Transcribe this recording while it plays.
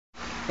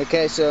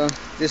Okay, so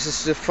this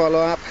is the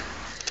follow-up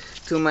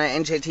to my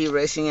NJT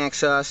Racing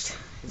exhaust.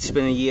 It's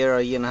been a year or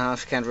a year and a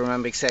half, can't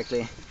remember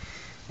exactly.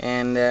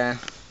 And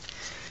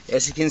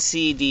as you can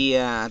see,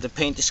 the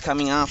paint is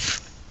coming off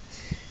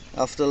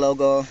of the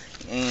logo,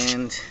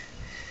 and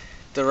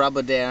the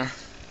rubber there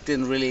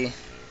didn't really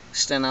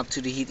stand up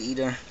to the heat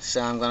either. So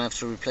I'm gonna have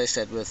to replace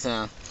that with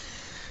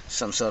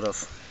some sort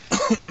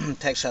of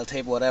textile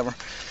tape, whatever.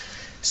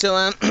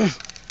 So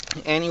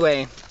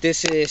anyway,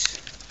 this is,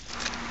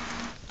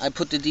 I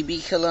put the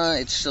DB killer,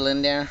 it's still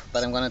in there,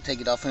 but I'm gonna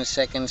take it off in a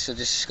second. So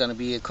this is gonna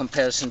be a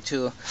comparison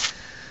to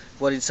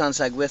what it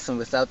sounds like with and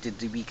without the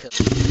DB killer.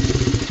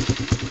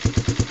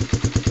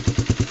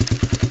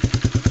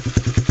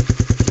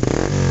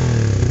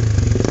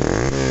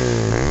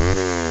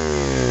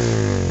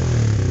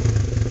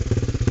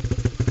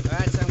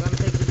 Alright, so I'm gonna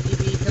take the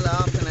DB killer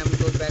off and I'm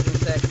going back in a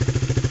sec.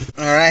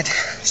 Alright,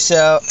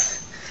 so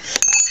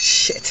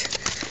shit,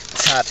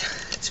 it's hot.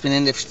 It's been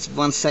in there for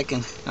 1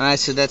 second. Alright,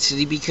 so that's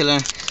the DB killer,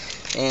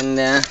 and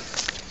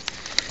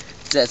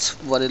that's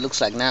what it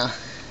looks like now.